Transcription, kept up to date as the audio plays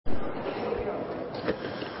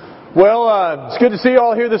Well, it's good to see you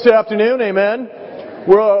all here this afternoon. Amen.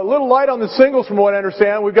 We're a little light on the singles from what I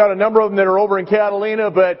understand. We've got a number of them that are over in Catalina,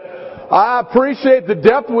 but I appreciate the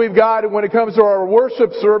depth we've got when it comes to our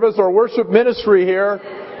worship service, our worship ministry here.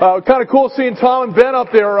 Kind of cool seeing Tom and Ben up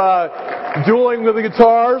there dueling with the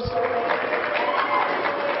guitars.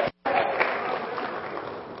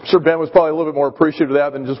 I'm sure Ben was probably a little bit more appreciative of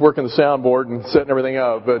that than just working the soundboard and setting everything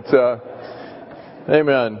up. But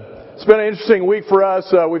amen. It's been an interesting week for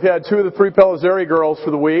us. We've had two of the three Pellizzeri girls for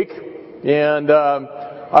the week. And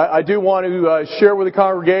I do want to share with the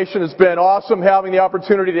congregation, it's been awesome having the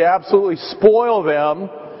opportunity to absolutely spoil them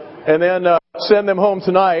and then send them home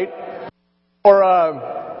tonight. For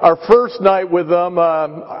our first night with them,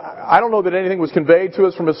 I don't know that anything was conveyed to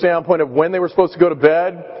us from a standpoint of when they were supposed to go to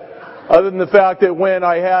bed, other than the fact that when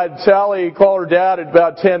I had Sally call her dad at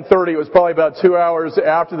about 10:30, it was probably about 2 hours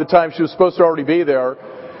after the time she was supposed to already be there.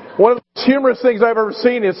 One of the most humorous things I've ever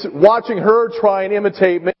seen is watching her try and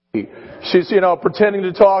imitate me. She's, pretending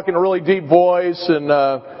to talk in a really deep voice, and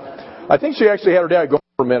I think she actually had her dad go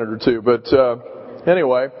for a minute or two. But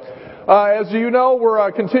anyway, as you know,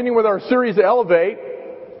 we're continuing with our series Elevate.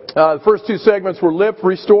 The first two segments were Lift,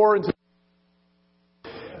 Restore,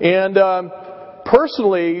 and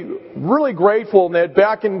personally, really grateful that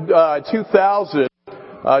back in 2000,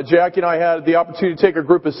 Jackie and I had the opportunity to take a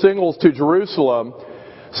group of singles to Jerusalem.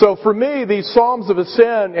 So for me, these Psalms of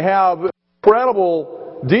Ascent have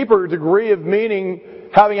incredible, deeper degree of meaning,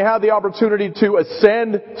 having had the opportunity to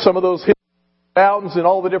ascend some of those hills, mountains, and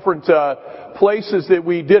all the different places that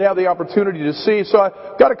we did have the opportunity to see. So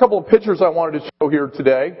I've got a couple of pictures I wanted to show here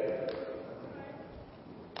today.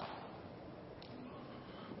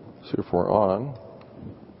 Let's see if we're on.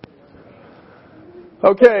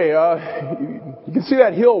 Okay, you can see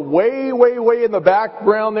that hill way, way, way in the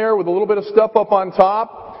background there with a little bit of stuff up on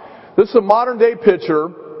top. This is a modern day picture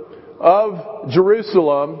of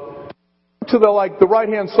Jerusalem. To the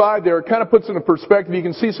right-hand side there, it kind of puts it in perspective. You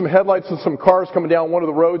can see some headlights and some cars coming down one of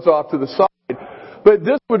the roads off to the side. But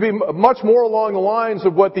this would be much more along the lines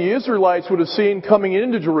of what the Israelites would have seen coming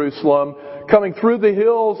into Jerusalem, coming through the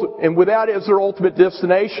hills, and with that as their ultimate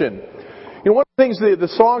destination. One of the things the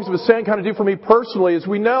Songs of Ascent kind of do for me personally is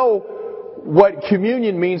we know what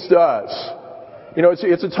communion means to us.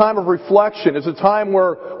 It's a time of reflection. It's a time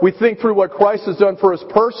where we think through what Christ has done for us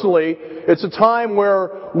personally. It's a time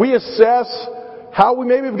where we assess how we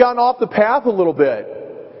maybe have gotten off the path a little bit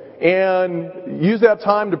and use that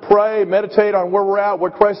time to pray, meditate on where we're at,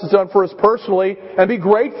 what Christ has done for us personally, and be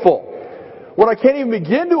grateful. What I can't even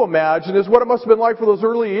begin to imagine is what it must have been like for those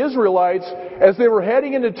early Israelites as they were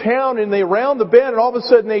heading into town and they round the bend and all of a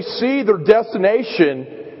sudden they see their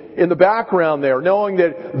destination in the background there, knowing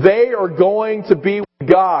that they are going to be with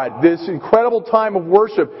God. This incredible time of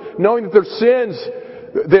worship, knowing that their sins,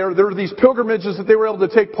 there are these pilgrimages that they were able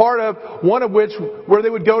to take part of, one of which where they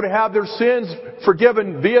would go to have their sins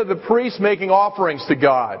forgiven via the priest making offerings to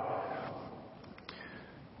God.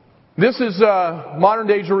 This is modern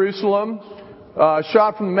day Jerusalem,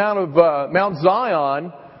 shot from the Mount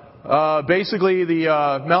Zion. Basically the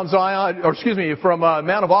from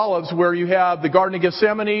Mount of Olives, where you have the Garden of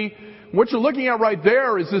Gethsemane. What you're looking at right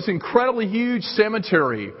there is this incredibly huge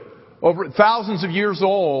cemetery, over thousands of years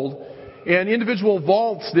old, and individual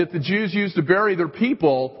vaults that the Jews used to bury their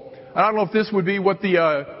people. I don't know if this would be what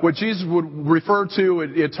Jesus would refer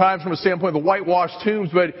to at times from a standpoint of the whitewashed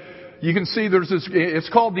tombs, but you can see there's this, it's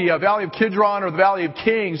called the Valley of Kidron or the Valley of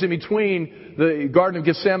Kings in between the Garden of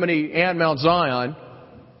Gethsemane and Mount Zion.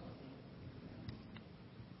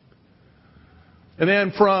 And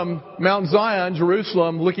then from Mount Zion,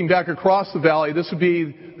 Jerusalem, looking back across the valley, this would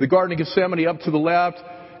be the Garden of Gethsemane up to the left,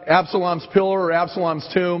 Absalom's pillar or Absalom's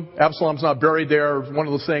tomb. Absalom's not buried there. It's one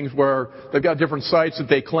of those things where they've got different sites that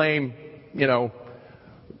they claim,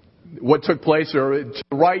 what took place there. To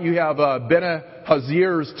the right, you have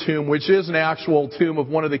Ben-Hazir's tomb, which is an actual tomb of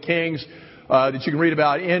one of the kings that you can read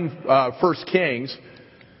about in 1 Kings.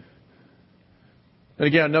 And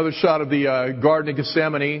again, another shot of the Garden of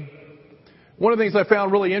Gethsemane. One of the things I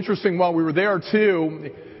found really interesting while we were there,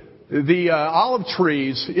 too, the olive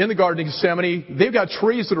trees in the Garden of Gethsemane, they've got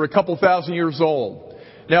trees that are a couple thousand years old.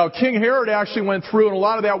 Now, King Herod actually went through, and a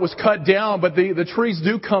lot of that was cut down, but the trees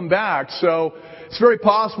do come back. So it's very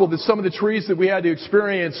possible that some of the trees that we had to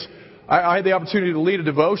experience, I had the opportunity to lead a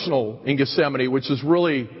devotional in Gethsemane, which is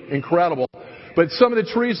really incredible. But some of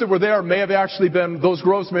the trees that were there those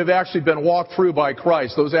groves may have actually been walked through by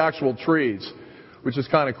Christ, those actual trees, which is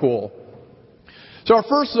kind of cool. So our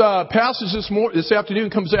first passage this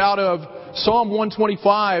afternoon comes out of Psalm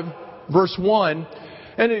 125, verse 1.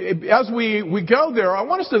 And as we go there, I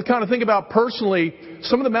want us to kind of think about personally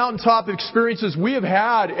some of the mountaintop experiences we have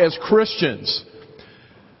had as Christians.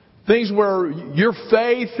 Things where your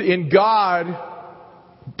faith in God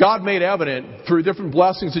made evident through different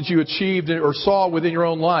blessings that you achieved or saw within your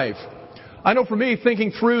own life. I know for me,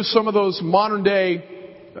 thinking through some of those modern day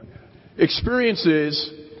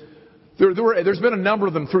experiences, there's been a number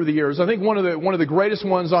of them through the years. I think one of the greatest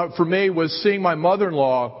ones for me was seeing my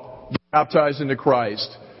mother-in-law get baptized into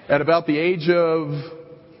Christ at about the age of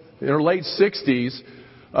in her late 60s.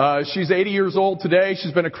 She's 80 years old today.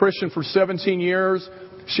 She's been a Christian for 17 years.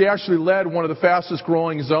 She actually led one of the fastest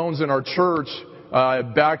growing zones in our church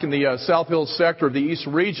back in the South Hills sector of the East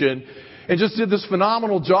region, and just did this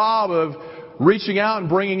phenomenal job of reaching out and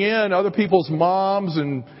bringing in other people's moms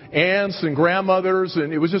and aunts and grandmothers,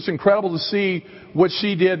 and it was just incredible to see what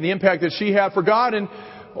she did and the impact that she had for God. And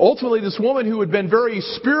ultimately, this woman who had been very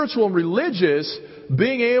spiritual and religious,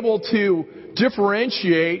 being able to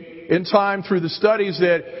differentiate in time through the studies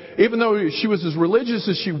that even though she was as religious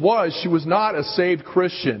as she was not a saved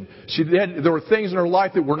Christian. There were things in her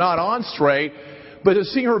life that were not on straight, but to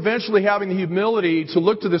see her eventually having the humility to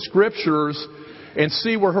look to the Scriptures and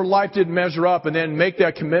see where her life didn't measure up and then make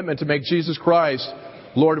that commitment to make Jesus Christ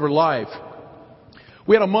Lord of her life.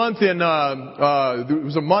 We had a month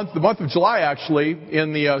the month of July actually,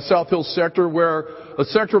 in the South Hills sector, where a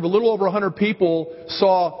sector of a little over 100 people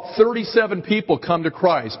saw 37 people come to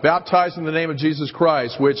Christ, baptized in the name of Jesus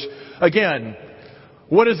Christ, which, again,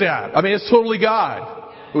 what is that? I mean, it's totally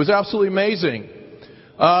God. It was absolutely amazing.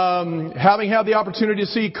 Having had the opportunity to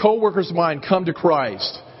see co-workers of mine come to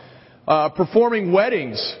Christ, performing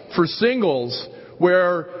weddings for singles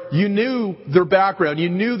where you knew their background, you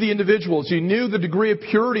knew the individuals, you knew the degree of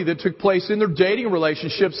purity that took place in their dating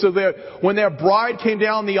relationships, so that when that bride came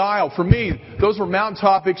down the aisle, for me, those were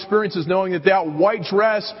mountaintop experiences, knowing that that white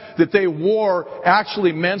dress that they wore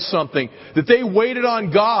actually meant something, that they waited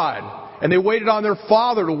on God and they waited on their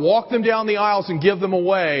Father to walk them down the aisles and give them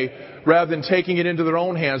away rather than taking it into their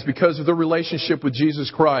own hands because of their relationship with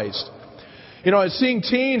Jesus Christ. You know, seeing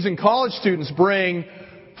teens and college students bring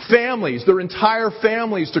families, their entire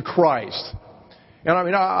families, to Christ. And I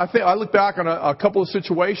mean, I look back on a couple of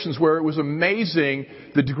situations where it was amazing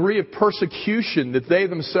the degree of persecution that they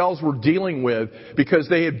themselves were dealing with because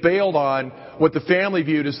they had bailed on what the family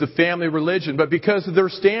viewed as the family religion. But because of their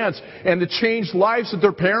stance and the changed lives that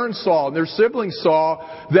their parents saw and their siblings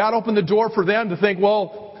saw, that opened the door for them to think,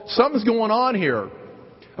 well, something's going on here.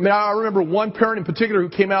 I mean, I remember one parent in particular who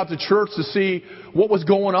came out to church to see what was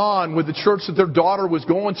going on with the church that their daughter was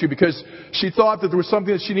going to, because she thought that there was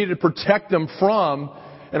something that she needed to protect them from,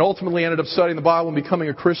 and ultimately ended up studying the Bible and becoming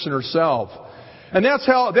a Christian herself. And that's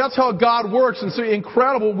how God works. And so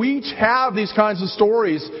incredible. We each have these kinds of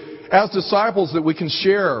stories as disciples that we can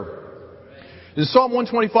share. In Psalm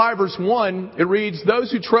 125 verse 1, it reads,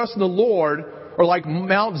 "Those who trust in the Lord are like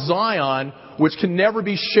Mount Zion, which can never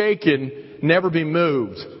be shaken, never be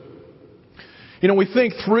moved." You know, we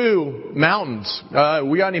think through mountains.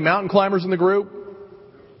 We got any mountain climbers in the group?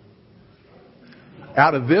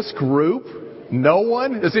 Out of this group? No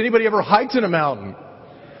one? Has anybody ever hiked in a mountain?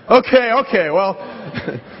 Okay, well,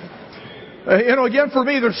 you know, again, for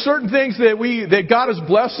me, there's certain things that God has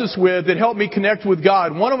blessed us with that help me connect with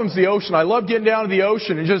God. One of them is the ocean. I love getting down to the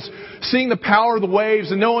ocean and just seeing the power of the waves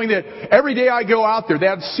and knowing that every day I go out there,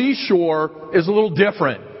 that seashore is a little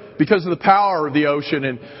different because of the power of the ocean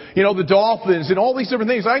and, you know, the dolphins and all these different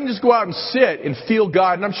things. I can just go out and sit and feel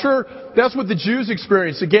God. And I'm sure that's what the Jews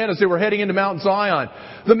experienced, again, as they were heading into Mount Zion.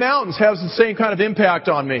 The mountains have the same kind of impact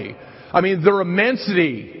on me. I mean, their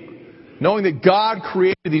immensity, knowing that God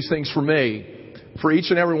created these things for me, for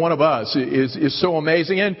each and every one of us, is so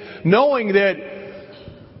amazing. And knowing that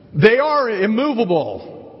they are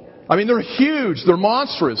immovable. I mean, they're huge. They're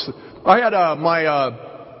monstrous. I had my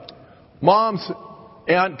mom's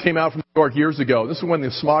aunt came out from New York years ago. This is when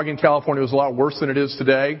the smog in California was a lot worse than it is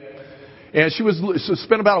today. And she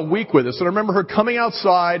spent about a week with us. And I remember her coming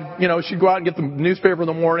outside. You know, she'd go out and get the newspaper in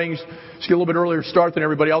the morning. She'd get a little bit earlier start than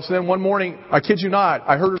everybody else. And then one morning, I kid you not,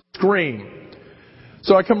 I heard her scream.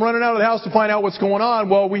 So I come running out of the house to find out what's going on.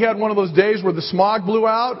 Well, we had one of those days where the smog blew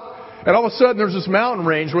out. And all of a sudden, there's this mountain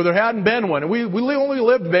range where there hadn't been one. And we only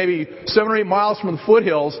lived maybe 7 or 8 miles from the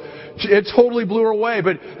foothills. It totally blew her away.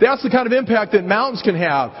 But that's the kind of impact that mountains can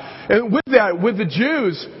have. And with that, with the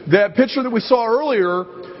Jews, that picture that we saw earlier,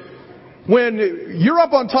 when you're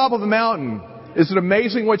up on top of a mountain, is it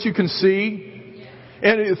amazing what you can see?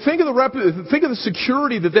 And think of the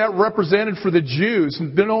security that represented for the Jews,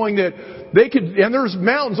 and knowing that they could, and there's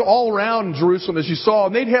mountains all around Jerusalem, as you saw,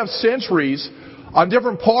 and they'd have sentries on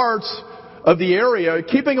different parts of the area,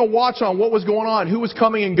 keeping a watch on what was going on, who was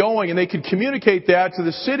coming and going, and they could communicate that to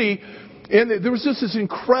the city. And there was just this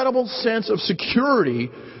incredible sense of security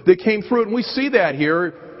that came through it. And we see that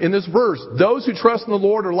here in this verse. Those who trust in the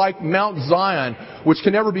Lord are like Mount Zion, which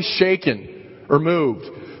can never be shaken or moved.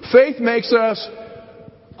 Faith makes us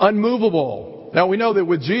unmovable. Now we know that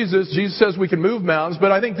with Jesus says we can move mountains,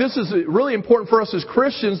 but I think this is really important for us as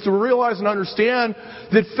Christians to realize and understand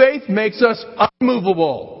that faith makes us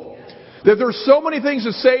unmovable. That there's so many things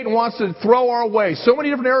that Satan wants to throw our way, so many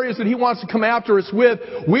different areas that he wants to come after us with.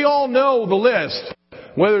 We all know the list.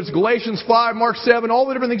 Whether it's Galatians 5, Mark 7, all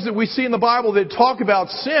the different things that we see in the Bible that talk about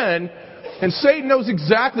sin, and Satan knows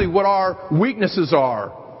exactly what our weaknesses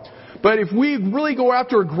are. But if we really go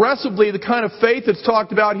after aggressively the kind of faith that's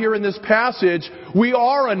talked about here in this passage, we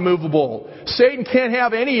are unmovable. Satan can't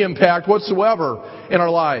have any impact whatsoever in our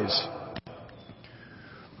lives.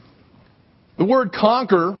 The word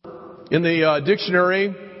conquer in the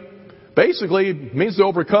dictionary basically means to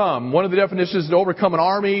overcome. One of the definitions is to overcome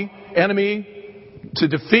an enemy, to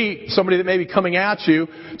defeat somebody that may be coming at you,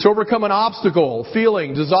 to overcome an obstacle,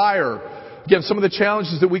 feeling, desire. Again, some of the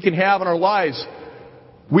challenges that we can have in our lives,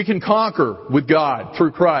 we can conquer with God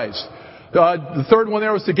through Christ. The third one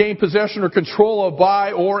there was to gain possession or control of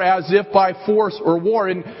by or as if by force or war.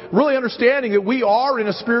 And really understanding that we are in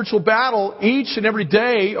a spiritual battle each and every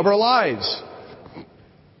day of our lives.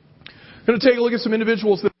 I'm going to take a look at some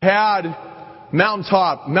individuals that had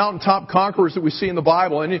mountaintop conquerors that we see in the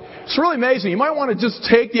Bible. And it's really amazing. You might want to just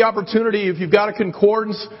take the opportunity, if you've got a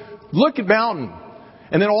concordance, look at mountain.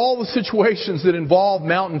 And then all the situations that involve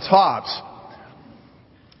mountaintops.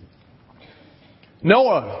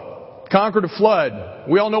 Noah conquered a flood.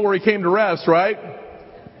 We all know where he came to rest, right?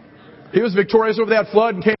 He was victorious over that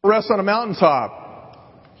flood and came to rest on a mountaintop.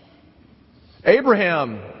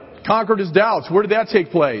 Abraham conquered his doubts. Where did that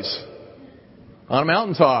take place? On a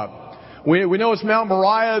mountaintop. We know it's Mount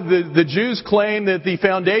Moriah. The Jews claim that the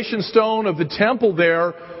foundation stone of the temple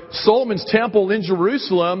there, Solomon's temple in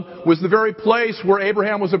Jerusalem, was the very place where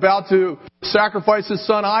Abraham was about to sacrifice his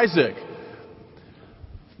son Isaac.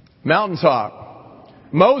 Mountaintop.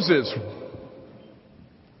 Moses.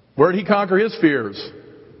 Where did he conquer his fears?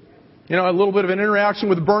 You know, a little bit of an interaction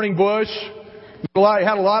with the burning bush. He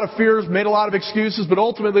had a lot of fears, made a lot of excuses, but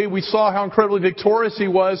ultimately we saw how incredibly victorious he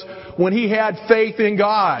was when he had faith in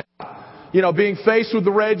God. You know, being faced with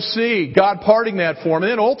the Red Sea, God parting that for him,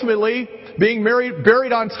 and then ultimately being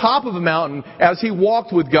buried on top of a mountain as he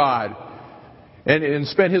walked with God and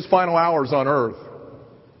spent his final hours on earth.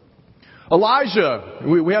 Elijah,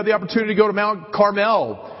 we had the opportunity to go to Mount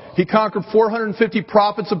Carmel. He conquered 450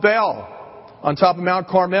 prophets of Baal on top of Mount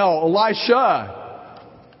Carmel. Elisha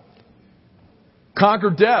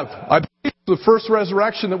conquered death. I believe it's the first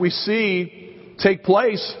resurrection that we see take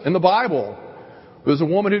place in the Bible. There was a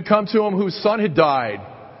woman who'd come to him whose son had died.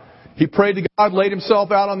 He prayed to God, laid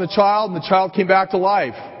himself out on the child, and the child came back to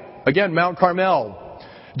life. Again, Mount Carmel.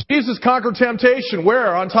 Jesus conquered temptation.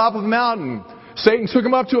 Where? On top of a mountain. Satan took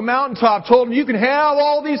him up to a mountaintop, told him, you can have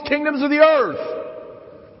all these kingdoms of the earth.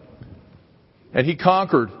 And he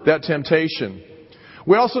conquered that temptation.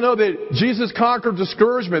 We also know that Jesus conquered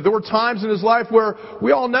discouragement. There were times in his life where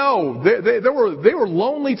we all know they were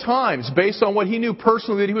lonely times based on what he knew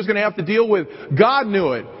personally that he was going to have to deal with. God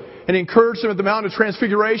knew it and encouraged him at the Mount of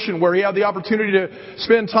Transfiguration, where he had the opportunity to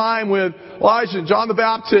spend time with Elijah and John the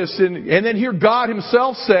Baptist and then hear God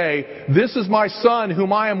himself say, "This is my son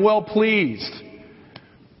whom I am well pleased."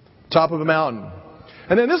 Top of a mountain.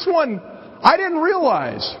 And then this one, I didn't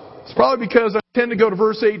realize. It's probably because I tend to go to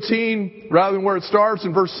verse 18 rather than where it starts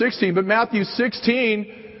in verse 16. But Matthew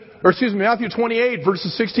 28,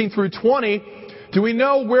 verses 16 through 20, do we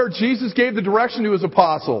know where Jesus gave the direction to his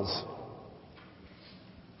apostles?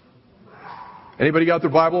 Anybody got their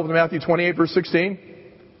Bible open to Matthew 28, verse 16?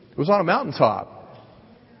 It was on a mountaintop.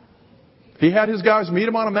 He had his guys meet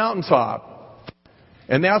him on a mountaintop.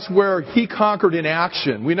 And that's where he conquered in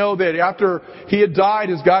action. We know that after he had died,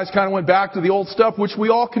 his guys kind of went back to the old stuff, which we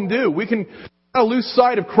all can do. We can kind of lose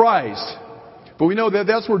sight of Christ. But we know that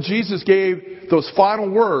that's where Jesus gave those final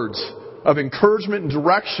words of encouragement and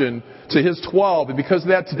direction to his 12. And because of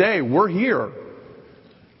that today, we're here.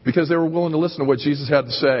 Because they were willing to listen to what Jesus had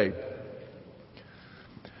to say.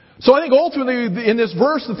 So I think ultimately in this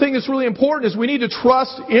verse, the thing that's really important is we need to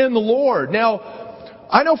trust in the Lord. Now,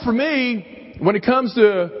 I know for me, when it comes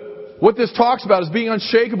to what this talks about as being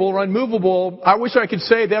unshakable or unmovable, I wish I could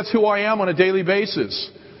say that's who I am on a daily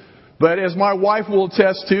basis. But as my wife will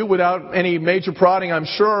attest to, without any major prodding, I'm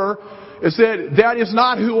sure, is that is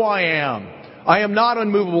not who I am. I am not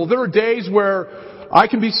unmovable. There are days where I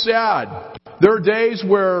can be sad. There are days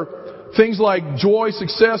where things like joy,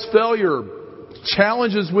 success, failure,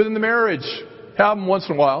 challenges within the marriage. Have them once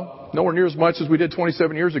in a while. Nowhere near as much as we did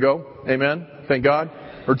 27 years ago. Amen. Thank God.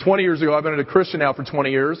 Or 20 years ago. I've been a Christian now for 20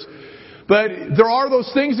 years. But there are those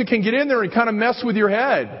things that can get in there and kind of mess with your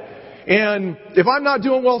head. And if I'm not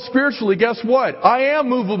doing well spiritually, guess what? I am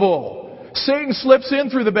movable. Satan slips in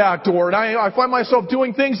through the back door, and I find myself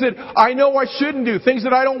doing things that I know I shouldn't do, things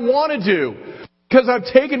that I don't want to do. Because I've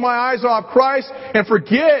taken my eyes off Christ and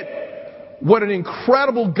forget what an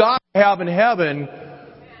incredible God I have in heaven,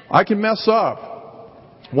 I can mess up.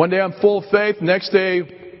 One day I'm full of faith, next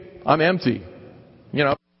day I'm empty.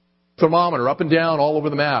 Thermometer up and down all over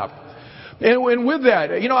the map. And with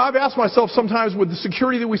that, I've asked myself sometimes with the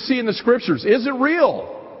security that we see in the Scriptures, is it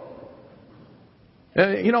real?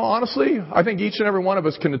 And, honestly, I think each and every one of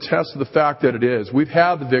us can attest to the fact that it is. We've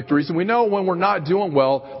had the victories, and we know when we're not doing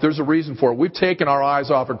well, there's a reason for it. We've taken our eyes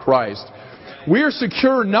off of Christ. We are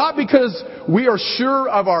secure not because we are sure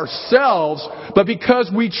of ourselves, but because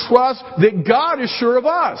we trust that God is sure of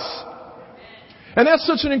us. And that's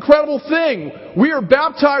such an incredible thing. We are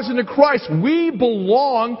baptized into Christ. We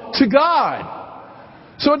belong to God.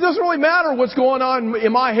 So it doesn't really matter what's going on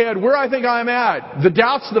in my head, where I think I'm at, the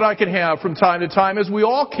doubts that I can have from time to time, as we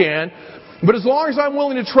all can. But as long as I'm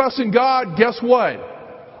willing to trust in God, guess what?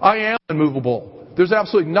 I am unmovable. There's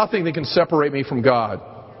absolutely nothing that can separate me from God.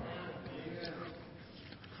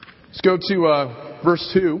 Let's go to verse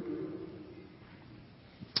 2.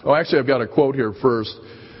 Oh, actually, I've got a quote here first.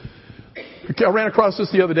 I ran across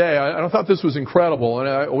this the other day. I thought this was incredible, and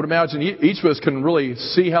I would imagine each of us can really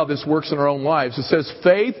see how this works in our own lives. It says,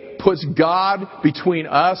 faith puts God between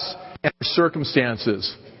us and our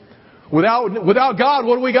circumstances. Without God,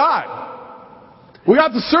 what do we got? We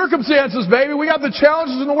got the circumstances, baby. We got the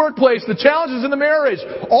challenges in the workplace, the challenges in the marriage,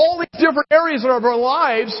 all these different areas of our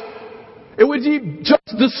lives. It would be just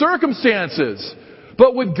the circumstances.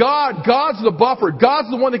 But with God, God's the buffer. God's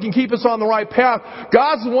the one that can keep us on the right path.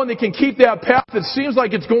 God's the one that can keep that path that seems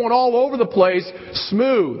like it's going all over the place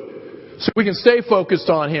smooth. So we can stay focused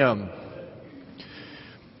on Him.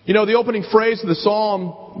 The opening phrase of the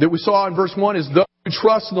psalm that we saw in verse 1 is, those who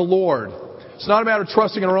trust in the Lord. It's not a matter of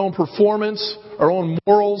trusting in our own performance, our own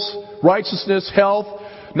morals, righteousness, health.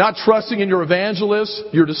 Not trusting in your evangelist,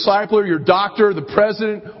 your discipler, your doctor, the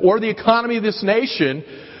president, or the economy of this nation.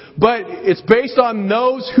 But it's based on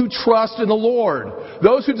those who trust in the Lord.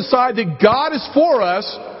 Those who decide that God is for us,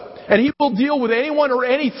 and He will deal with anyone or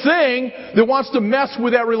anything that wants to mess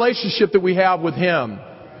with that relationship that we have with Him.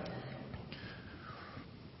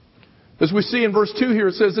 As we see in verse 2 here,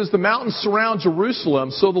 it says, as the mountains surround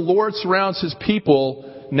Jerusalem, so the Lord surrounds His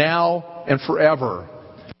people now and forever.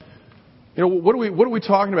 What are we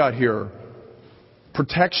talking about here?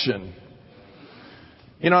 Protection.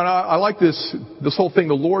 And I like this whole thing.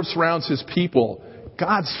 The Lord surrounds His people.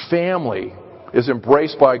 God's family is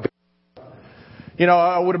embraced by God.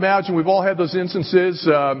 I would imagine we've all had those instances.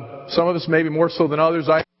 Some of us maybe more so than others.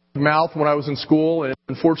 I had a mouth when I was in school, and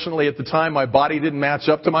unfortunately at the time my body didn't match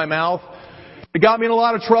up to my mouth. It got me in a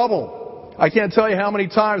lot of trouble. I can't tell you how many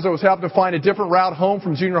times I was having to find a different route home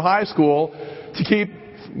from junior high school to keep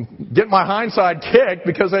getting my hindside kicked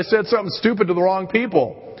because I said something stupid to the wrong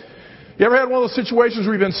people. You ever had one of those situations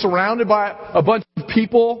where you've been surrounded by a bunch of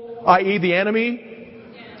people, i.e. the enemy?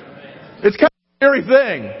 It's kind of a scary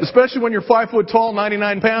thing, especially when you're 5 foot tall,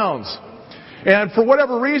 99 pounds. And for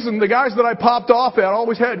whatever reason, the guys that I popped off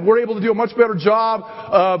at were able to do a much better job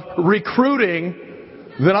of recruiting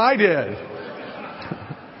than I did.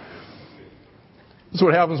 This is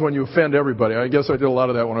what happens when you offend everybody. I guess I did a lot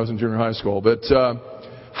of that when I was in junior high school. But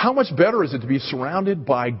how much better is it to be surrounded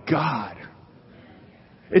by God?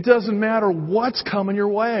 It doesn't matter what's coming your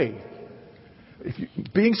way.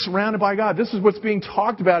 Being surrounded by God. This is what's being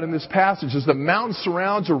talked about in this passage, is the mountains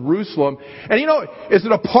surround Jerusalem. And is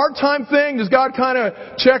it a part-time thing? Does God kind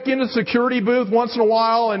of check into the security booth once in a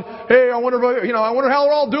while and, hey, I wonder how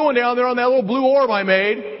they're all doing down there on that little blue orb I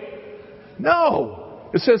made? No.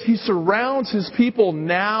 It says He surrounds His people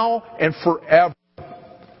now and forever.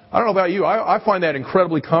 I don't know about you. I find that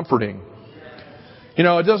incredibly comforting.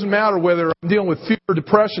 It doesn't matter whether I'm dealing with fear,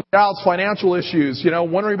 depression, doubts, financial issues,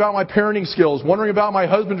 wondering about my parenting skills, wondering about my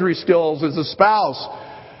husbandry skills as a spouse.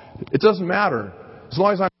 It doesn't matter. As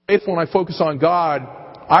long as I'm faithful and I focus on God,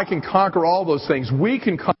 I can conquer all those things. We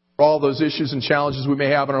can conquer all those issues and challenges we may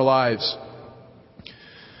have in our lives.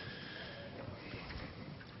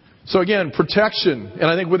 So again, protection. And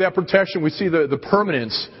I think with that protection, we see the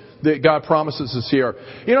permanence that God promises us here.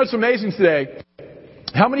 It's amazing today.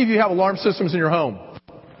 How many of you have alarm systems in your home?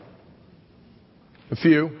 A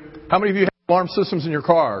few. How many of you have alarm systems in your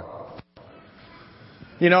car?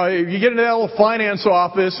 You know, you get into that little finance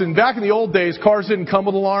office, and back in the old days, cars didn't come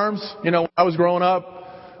with alarms. You know, when I was growing up.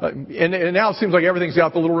 And now it seems like everything's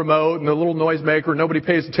got the little remote and the little noisemaker. Nobody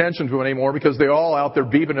pays attention to it anymore because they're all out there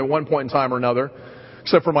beeping at one point in time or another.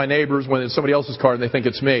 Except for my neighbors when it's somebody else's car and they think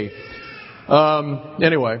it's me.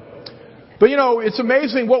 Anyway. But you know, it's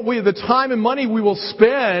amazing the time and money we will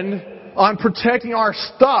spend on protecting our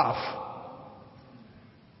stuff.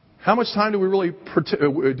 How much time do we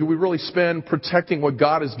really spend protecting what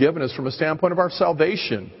God has given us from a standpoint of our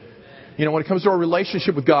salvation? You know, when it comes to our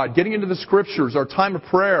relationship with God, getting into the Scriptures, our time of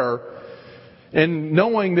prayer, and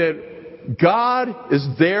knowing that God is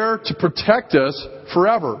there to protect us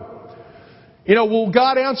forever. You know, will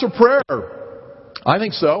God answer prayer? I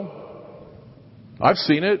think so. I've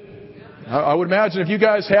seen it. I would imagine if you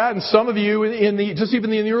guys had, and some of you just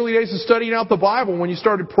even in the early days of studying out the Bible, when you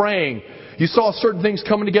started praying, you saw certain things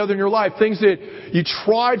coming together in your life, things that you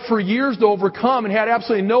tried for years to overcome and had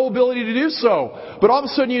absolutely no ability to do so. But all of a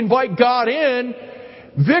sudden you invite God in,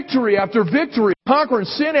 victory after victory, conquering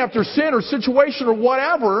sin after sin or situation or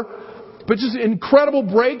whatever, but just incredible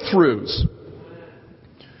breakthroughs.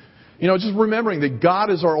 You know, just remembering that God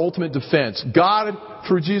is our ultimate defense. God,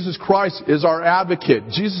 through Jesus Christ, is our advocate.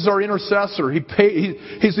 Jesus is our intercessor.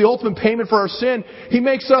 He's the ultimate payment for our sin. He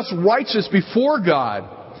makes us righteous before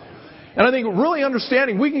God. And I think really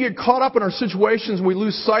understanding, we can get caught up in our situations and we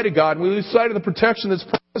lose sight of God and we lose sight of the protection that's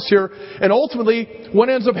promised here. And ultimately, what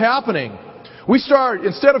ends up happening? We start,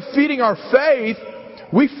 instead of feeding our faith,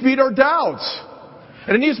 we feed our doubts.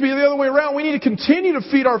 And it needs to be the other way around. We need to continue to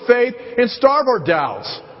feed our faith and starve our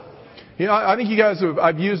doubts. You know, I think you guys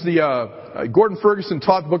I've used Gordon Ferguson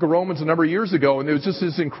taught the book of Romans a number of years ago, and there was just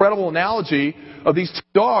this incredible analogy of these two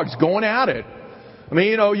dogs going at it. I mean,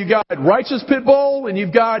 you know, you got righteous pit bull and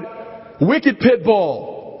you've got wicked pit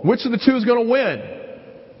bull. Which of the two is going to win?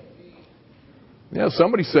 Yeah,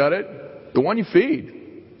 somebody said it. The one you feed.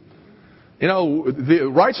 You know, the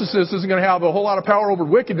righteousness isn't going to have a whole lot of power over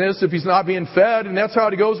wickedness if he's not being fed, and that's how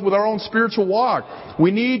it goes with our own spiritual walk. We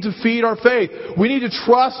need to feed our faith. We need to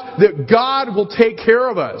trust that God will take care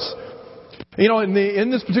of us. You know, in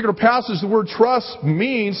this particular passage, the word trust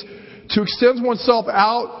means to extend oneself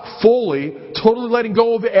out fully, totally letting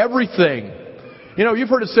go of everything. You know, you've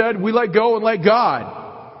heard it said, we let go and let God.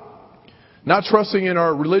 Not trusting in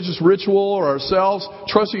our religious ritual or ourselves,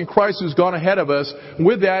 trusting in Christ who's gone ahead of us.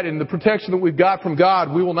 With that and the protection that we've got from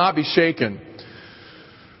God, we will not be shaken.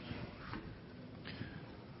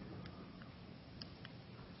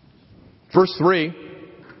 Verse 3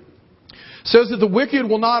 says that the wicked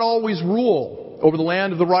will not always rule over the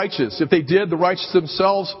land of the righteous. If they did, the righteous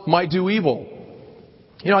themselves might do evil.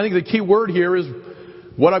 You know, I think the key word here is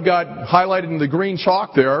what I've got highlighted in the green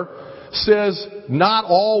chalk there, says not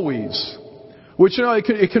always. Which, you know,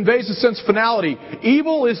 it conveys a sense of finality.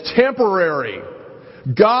 Evil is temporary.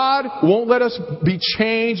 God won't let us be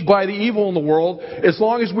changed by the evil in the world as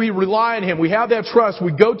long as we rely on Him. We have that trust.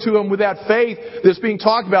 We go to Him with that faith that's being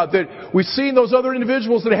talked about. That we've seen those other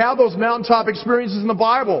individuals that have those mountaintop experiences in the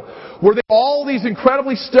Bible. Were they all these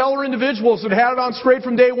incredibly stellar individuals that had it on straight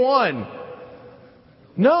from day one?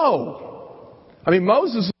 No. I mean,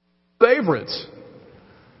 Moses is one of my favorites.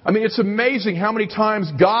 I mean, it's amazing how many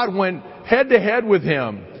times God went head to head with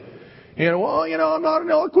him. And, well, you know, I'm not an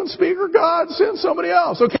eloquent speaker. God, send somebody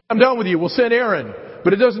else. Okay, I'm done with you. We'll send Aaron.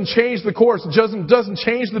 But it doesn't change the course. It doesn't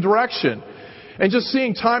change the direction. And just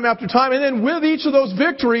seeing time after time. And then with each of those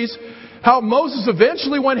victories, how Moses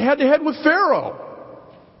eventually went head to head with Pharaoh.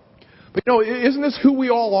 But, you know, isn't this who we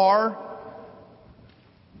all are?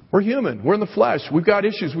 We're human. We're in the flesh. We've got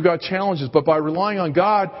issues. We've got challenges. But by relying on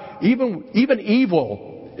God, even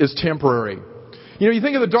evil is temporary. You know, you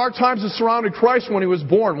think of the dark times that surrounded Christ when He was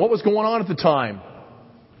born. What was going on at the time?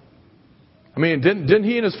 I mean, didn't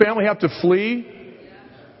He and His family have to flee?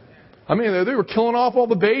 I mean, they were killing off all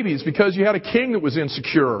the babies because you had a king that was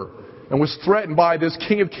insecure and was threatened by this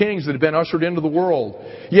King of Kings that had been ushered into the world.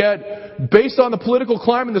 Yet, based on the political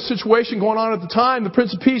climate and the situation going on at the time, the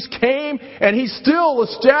Prince of Peace came and He still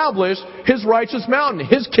established His righteous mountain,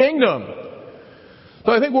 His kingdom.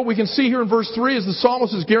 So I think what we can see here in verse 3 is the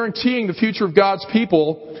psalmist is guaranteeing the future of God's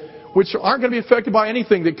people, which aren't going to be affected by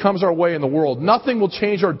anything that comes our way in the world. Nothing will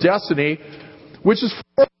change our destiny, which is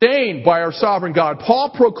foreordained by our sovereign God.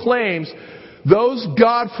 Paul proclaims those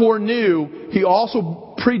God foreknew, He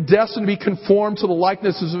also predestined to be conformed to the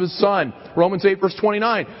likenesses of His Son. Romans 8 verse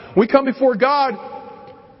 29. We come before God,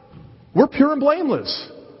 we're pure and blameless.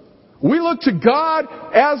 We look to God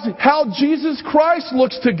as how Jesus Christ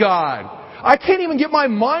looks to God. I can't even get my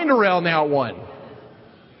mind around that one.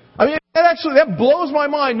 I mean, that blows my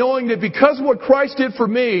mind knowing that because of what Christ did for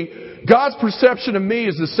me, God's perception of me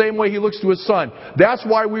is the same way He looks to His Son. That's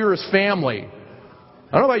why we are His family.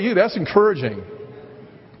 I don't know about you, that's encouraging.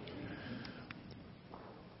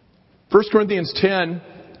 1 Corinthians 10,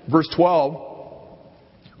 verse 12,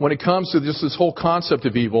 when it comes to just this whole concept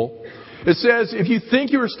of evil, it says, if you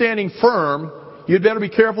think you are standing firm, you'd better be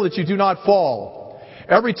careful that you do not fall.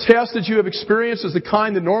 Every test that you have experienced is the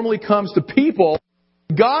kind that normally comes to people.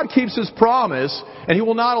 God keeps His promise, and He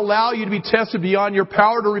will not allow you to be tested beyond your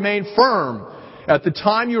power to remain firm. At the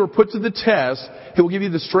time you are put to the test, He will give you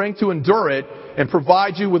the strength to endure it and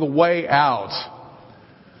provide you with a way out.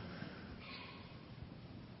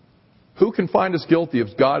 Who can find us guilty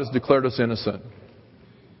if God has declared us innocent?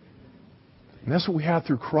 And that's what we have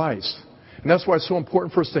through Christ. And that's why it's so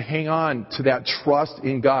important for us to hang on to that trust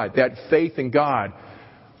in God, that faith in God.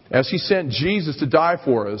 As He sent Jesus to die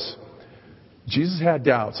for us, Jesus had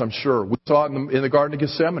doubts, I'm sure. We saw it in the Garden of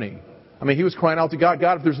Gethsemane. I mean, He was crying out to God,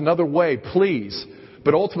 God, if there's another way, please.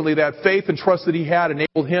 But ultimately, that faith and trust that He had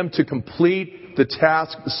enabled Him to complete the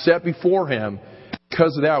task set before Him.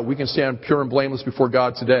 Because of that, we can stand pure and blameless before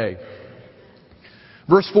God today.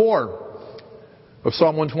 Verse 4 of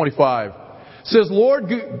Psalm 125 says, Lord,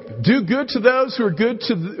 do good to those who are good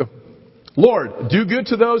Lord, do good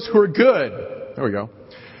to those who are good. There we go.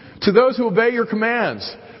 To those who obey your commands.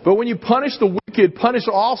 But when you punish the wicked, punish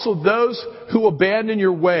also those who abandon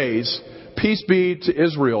your ways. Peace be to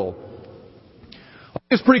Israel.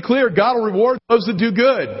 It's pretty clear. God will reward those that do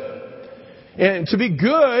good. And to be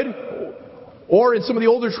good, or in some of the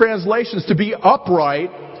older translations, to be upright,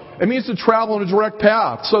 it means to travel in a direct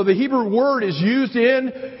path. So the Hebrew word is used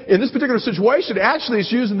in this particular situation, actually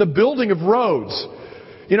it's used in the building of roads.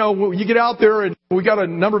 You know, you get out there, and we got a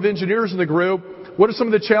number of engineers in the group. What are some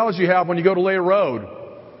of the challenges you have when you go to lay a road?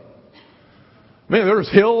 Man,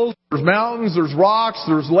 there's hills, there's mountains, there's rocks,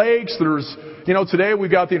 there's lakes, today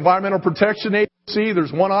we've got the Environmental Protection Agency,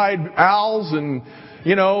 there's one-eyed owls and,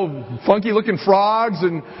 funky looking frogs,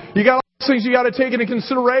 and you got all these things you got to take into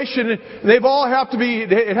consideration, and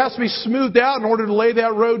it has to be smoothed out in order to lay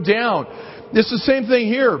that road down. It's the same thing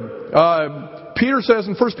here. Peter says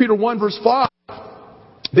in 1 Peter 1 verse 5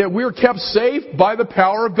 that we're kept safe by the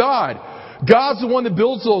power of God. God's the one that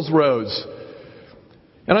builds those roads.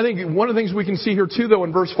 And I think one of the things we can see here too, though,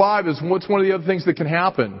 in verse 5 is what's one of the other things that can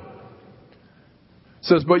happen. It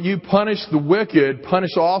says, but you punish the wicked,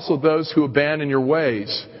 punish also those who abandon your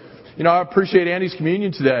ways. I appreciate Andy's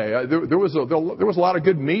communion today. There was a lot of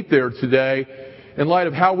good meat there today in light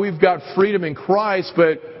of how we've got freedom in Christ,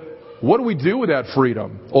 but what do we do with that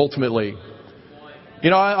freedom, ultimately?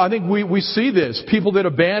 I think we see this. People that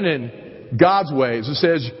abandon God's ways. It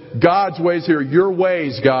says, God's ways here, your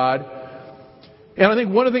ways, God. And I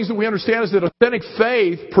think one of the things that we understand is that authentic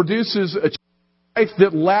faith produces a faith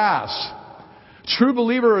that lasts. True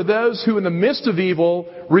believer are those who in the midst of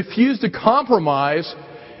evil refuse to compromise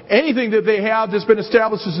anything that they have that's been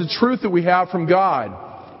established as the truth that we have from God.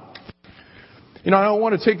 I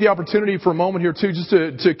want to take the opportunity for a moment here too just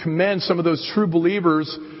to commend some of those true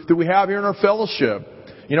believers that we have here in our fellowship.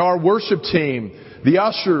 Our worship team, the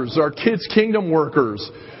ushers, our kids' kingdom workers,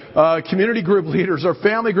 community group leaders, our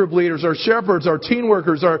family group leaders, our shepherds, our teen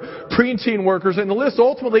workers, our pre-teen workers, and the list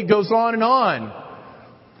ultimately goes on and on.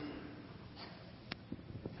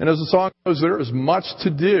 And as the song goes, there is much to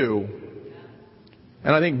do.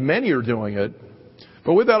 And I think many are doing it.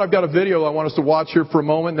 But with that, I've got a video I want us to watch here for a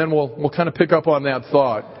moment, and then we'll kind of pick up on that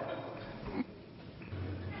thought.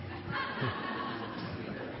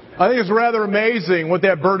 I think it's rather amazing what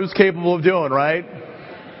that bird is capable of doing, right?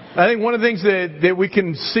 I think one of the things that we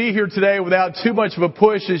can see here today without too much of a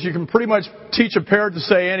push is you can pretty much teach a parrot to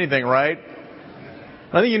say anything, right?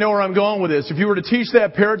 I think you know where I'm going with this. If you were to teach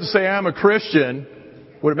that parrot to say, I'm a Christian,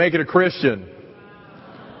 would it make it a Christian?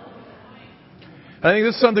 I think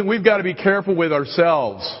this is something we've got to be careful with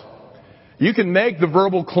ourselves. You can make the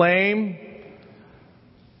verbal claim,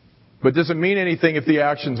 but does it mean anything if the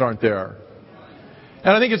actions aren't there?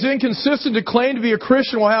 And I think it's inconsistent to claim to be a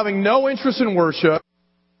Christian while having no interest in worship,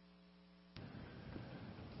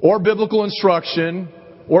 or biblical instruction,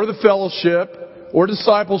 or the fellowship, or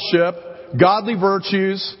discipleship, godly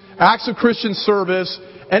virtues, acts of Christian service,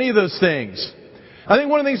 any of those things. I think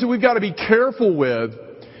one of the things that we've got to be careful with,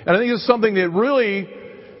 and I think it's something that really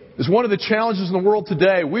is one of the challenges in the world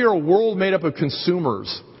today. We are a world made up of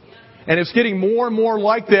consumers. And it's getting more and more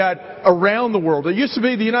like that around the world. It used to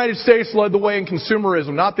be the United States led the way in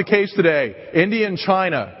consumerism. Not the case today. India and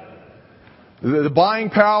China. The buying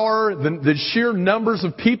power, the sheer numbers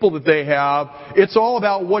of people that they have, it's all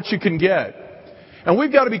about what you can get. And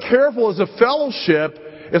we've got to be careful as a fellowship.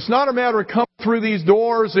 It's not a matter of coming through these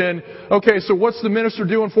doors and, okay, so what's the minister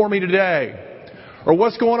doing for me today? Or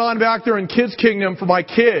what's going on back there in Kids Kingdom for my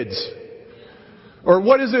kids? Or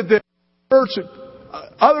what is it that church,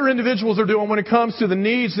 other individuals are doing when it comes to the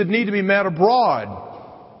needs that need to be met abroad?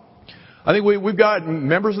 I think we've got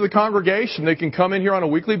members of the congregation that can come in here on a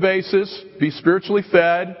weekly basis, be spiritually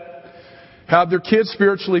fed, have their kids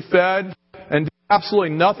spiritually fed, and do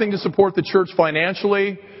absolutely nothing to support the church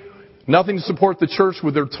financially, nothing to support the church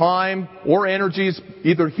with their time or energies,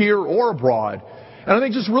 either here or abroad. And I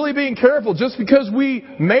think just really being careful, just because we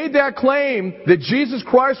made that claim that Jesus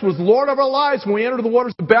Christ was Lord of our lives when we entered the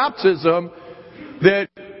waters of baptism, that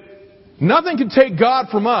nothing can take God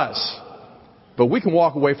from us, but we can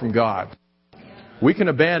walk away from God. We can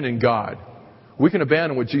abandon God. We can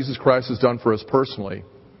abandon what Jesus Christ has done for us personally.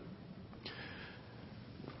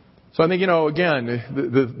 So I think, again,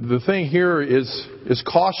 the thing here is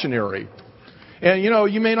cautionary. And,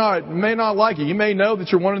 you may not like it. You may know that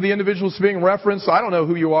you're one of the individuals being referenced. I don't know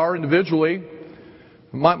who you are individually.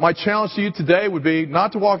 My challenge to you today would be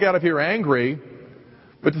not to walk out of here angry,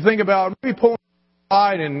 but to think about maybe pulling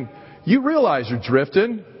aside and you realize you're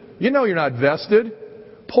drifting. You know you're not vested.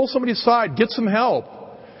 Pull somebody aside. Get some help.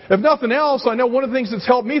 If nothing else, I know one of the things that's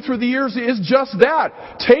helped me through the years is just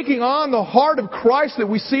that. Taking on the heart of Christ that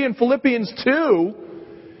we see in Philippians 2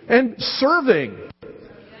 and serving.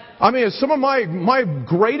 I mean, some of my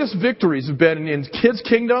greatest victories have been in Kids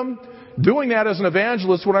Kingdom, doing that as an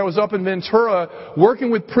evangelist when I was up in Ventura,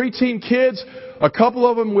 working with preteen kids, a couple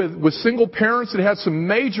of them with single parents that had some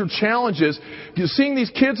major challenges. Seeing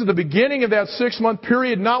these kids at the beginning of that 6-month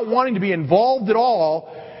period not wanting to be involved at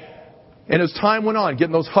all, and as time went on,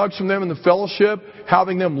 getting those hugs from them in the fellowship,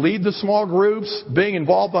 having them lead the small groups, being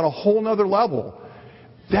involved on a whole other level.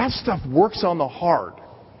 That stuff works on the heart.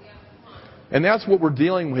 And that's what we're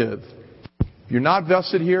dealing with. You're not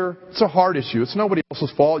vested here. It's a heart issue. It's nobody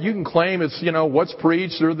else's fault. You can claim it's, what's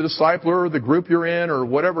preached or the discipler or the group you're in or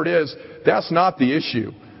whatever it is. That's not the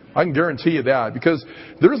issue. I can guarantee you that. Because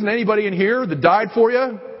there isn't anybody in here that died for you.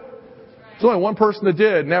 There's only one person that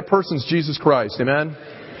did, and that person's Jesus Christ. Amen?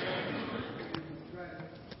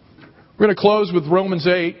 We're going to close with Romans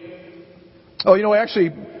 8. Oh,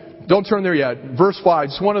 actually, don't turn there yet. Verse 5.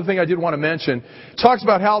 Just one other thing I did want to mention. It talks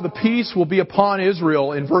about how the peace will be upon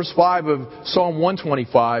Israel in verse 5 of Psalm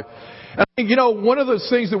 125. And I think, one of those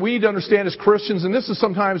things that we need to understand as Christians, and this is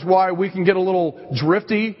sometimes why we can get a little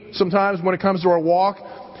drifty sometimes when it comes to our walk,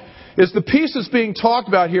 is the peace that's being talked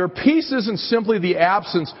about here. Peace isn't simply the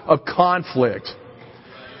absence of conflict.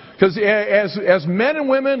 Because as men and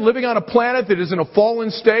women living on a planet that is in a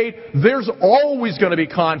fallen state, there's always going to be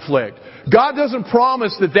conflict. God doesn't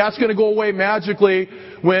promise that that's going to go away magically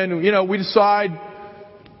when, we decide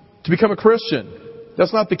to become a Christian.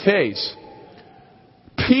 That's not the case.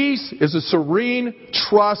 Peace is a serene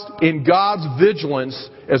trust in God's vigilance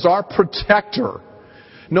as our protector.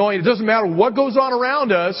 Knowing it doesn't matter what goes on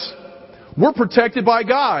around us, we're protected by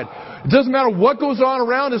God. It doesn't matter what goes on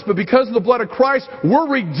around us, but because of the blood of Christ, we're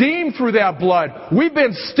redeemed through that blood. We've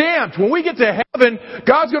been stamped. When we get to heaven,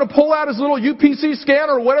 God's going to pull out His little UPC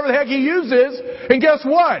scanner or whatever the heck He uses, and guess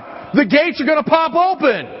what? The gates are going to pop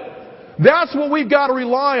open. That's what we've got to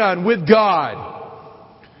rely on with God.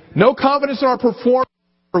 No confidence in our performance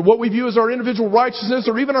or what we view as our individual righteousness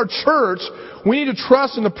or even our church. We need to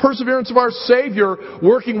trust in the perseverance of our Savior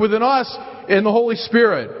working within us in the Holy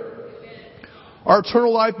Spirit. Our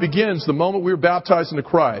eternal life begins the moment we are baptized into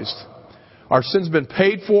Christ. Our sins have been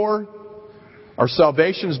paid for. Our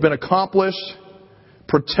salvation has been accomplished,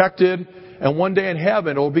 protected, and one day in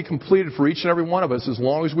heaven it will be completed for each and every one of us as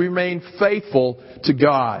long as we remain faithful to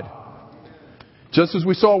God. Just as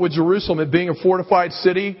we saw with Jerusalem, it being a fortified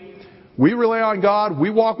city, we rely on God, we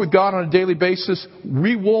walk with God on a daily basis,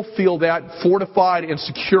 we will feel that fortified and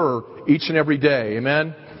secure each and every day.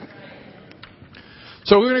 Amen?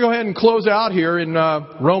 So we're going to go ahead and close out here in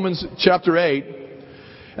Romans chapter 8.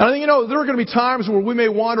 And I think, there are going to be times where we may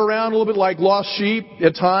wander around a little bit like lost sheep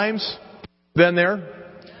at times. Been there.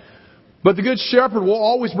 But the Good Shepherd will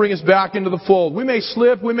always bring us back into the fold. We may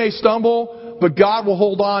slip, we may stumble, but God will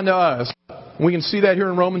hold on to us. And we can see that here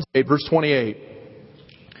in Romans 8, verse 28. It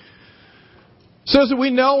says that we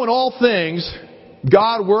know in all things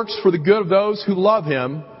God works for the good of those who love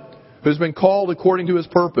Him, who has been called according to His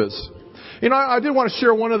purpose. I did want to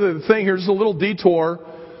share one other thing here, just a little detour.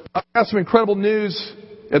 I got some incredible news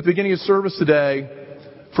at the beginning of service today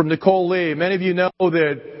from Nicole Lee. Many of you know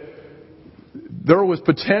that there was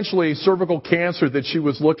potentially cervical cancer that she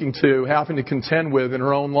was looking to, having to contend with in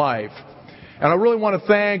her own life. And I really want to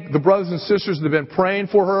thank the brothers and sisters that have been praying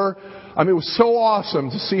for her. I mean, it was so awesome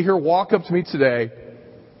to see her walk up to me today,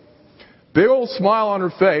 big old smile on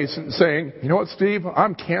her face and saying, you know what, Steve?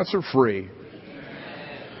 I'm cancer free.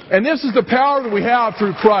 And this is the power that we have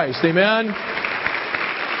through Christ. Amen?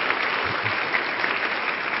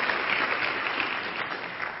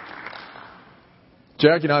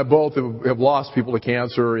 Jackie and I both have lost people to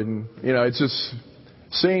cancer, and it's just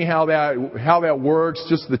seeing how that works,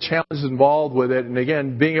 just the challenges involved with it, and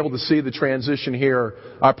again, being able to see the transition here.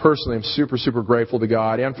 I personally am super, super grateful to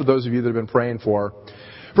God, and for those of you that have been praying for.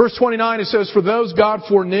 Verse 29, it says, "For those God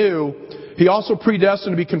foreknew, He also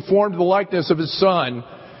predestined to be conformed to the likeness of His Son,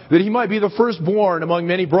 that He might be the firstborn among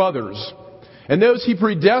many brothers. And those He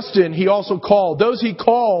predestined, He also called. Those He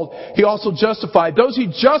called, He also justified. Those He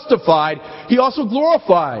justified, He also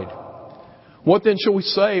glorified. What then shall we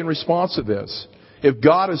say in response to this? If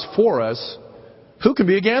God is for us, who can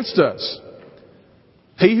be against us?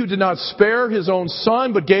 He who did not spare His own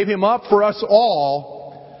Son, but gave Him up for us all,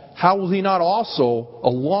 how will He not also,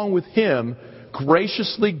 along with Him,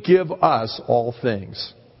 graciously give us all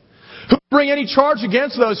things? Who will bring any charge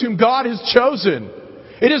against those whom God has chosen?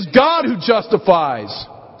 It is God who justifies.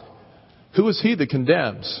 Who is He that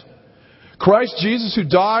condemns? Christ Jesus, who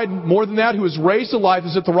died, more than that, who is raised to life,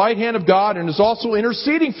 is at the right hand of God and is also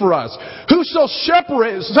interceding for us. Who shall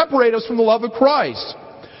separate us from the love of Christ?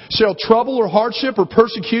 Shall trouble or hardship or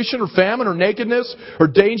persecution or famine or nakedness or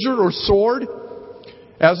danger or sword?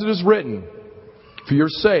 As it is written, for your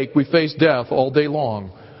sake we face death all day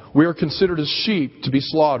long. We are considered as sheep to be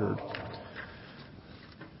slaughtered.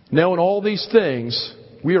 Now in all these things,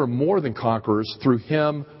 we are more than conquerors through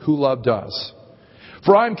Him who loved us.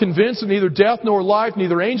 For I am convinced that neither death nor life,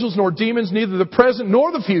 neither angels nor demons, neither the present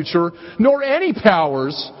nor the future, nor any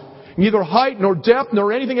powers, neither height nor depth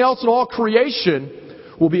nor anything else in all creation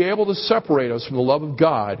will be able to separate us from the love of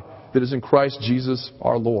God that is in Christ Jesus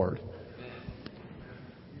our Lord.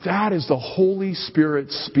 That is the Holy Spirit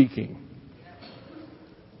speaking.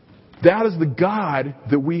 That is the God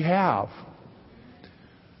that we have.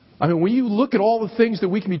 I mean, when you look at all the things that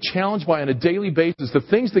we can be challenged by on a daily basis, the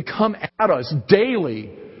things that come at us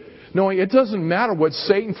daily, knowing it doesn't matter what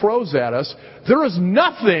Satan throws at us, there is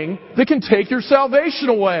nothing that can take your salvation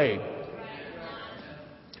away.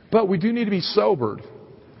 But we do need to be sobered.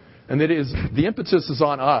 And that is, the impetus is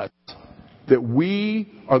on us, that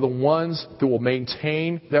we are the ones that will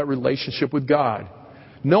maintain that relationship with God.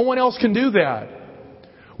 No one else can do that.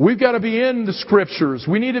 We've got to be in the Scriptures.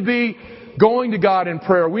 We need to be going to God in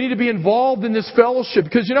prayer. We need to be involved in this fellowship.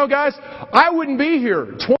 Because, guys, I wouldn't be here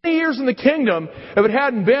 20 years in the kingdom if it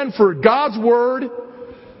hadn't been for God's Word,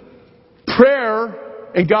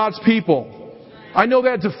 prayer, and God's people. I know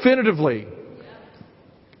that definitively.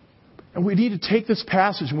 And we need to take this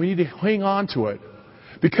passage and we need to hang on to it.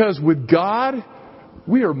 Because with God,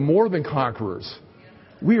 we are more than conquerors.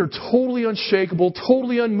 We are totally unshakable,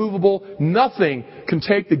 totally unmovable. Nothing can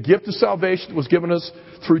take the gift of salvation that was given us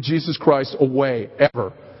through Jesus Christ away,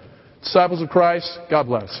 ever. Disciples of Christ, God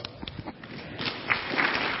bless.